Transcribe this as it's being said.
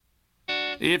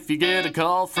If you get a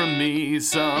call from me,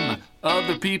 some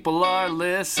other people are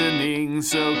listening,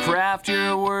 so craft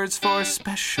your words for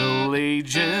special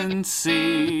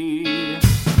agency.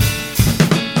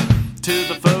 To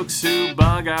the folks who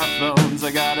bug our phones,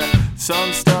 I got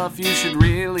some stuff you should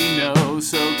really know,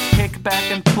 so kick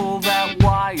back and pull that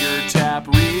wiretap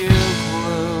real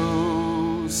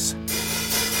close.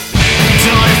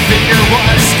 Darth Vader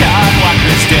was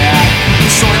Skywalker's dad.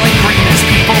 Soylent Green is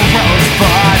people rose,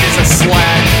 but is a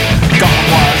sled. Gollum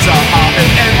was a hobbit.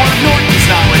 Edward Norton's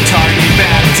not retarded.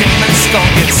 Matt Damon's skull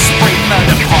gets sprayed in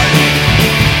The Departed.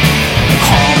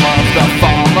 All of the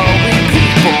following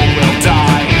people will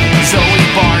die. Zoe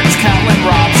Barnes, Catelyn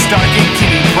Robb, Stark, and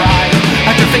Kitty Pryde.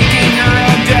 After faking her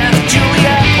own death,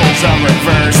 Juliet pulls a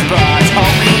reverse, but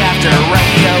only after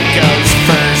Romeo goes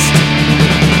first.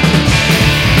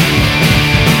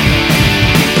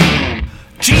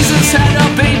 Jesus had a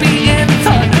baby in the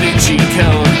Da Vinci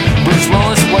Code. Bruce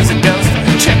Willis was a ghost.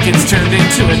 Jenkins turned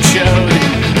into a chode.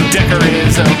 Decker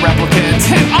is a replicant.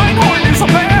 And Einhorn is a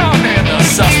man. And the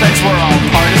suspects were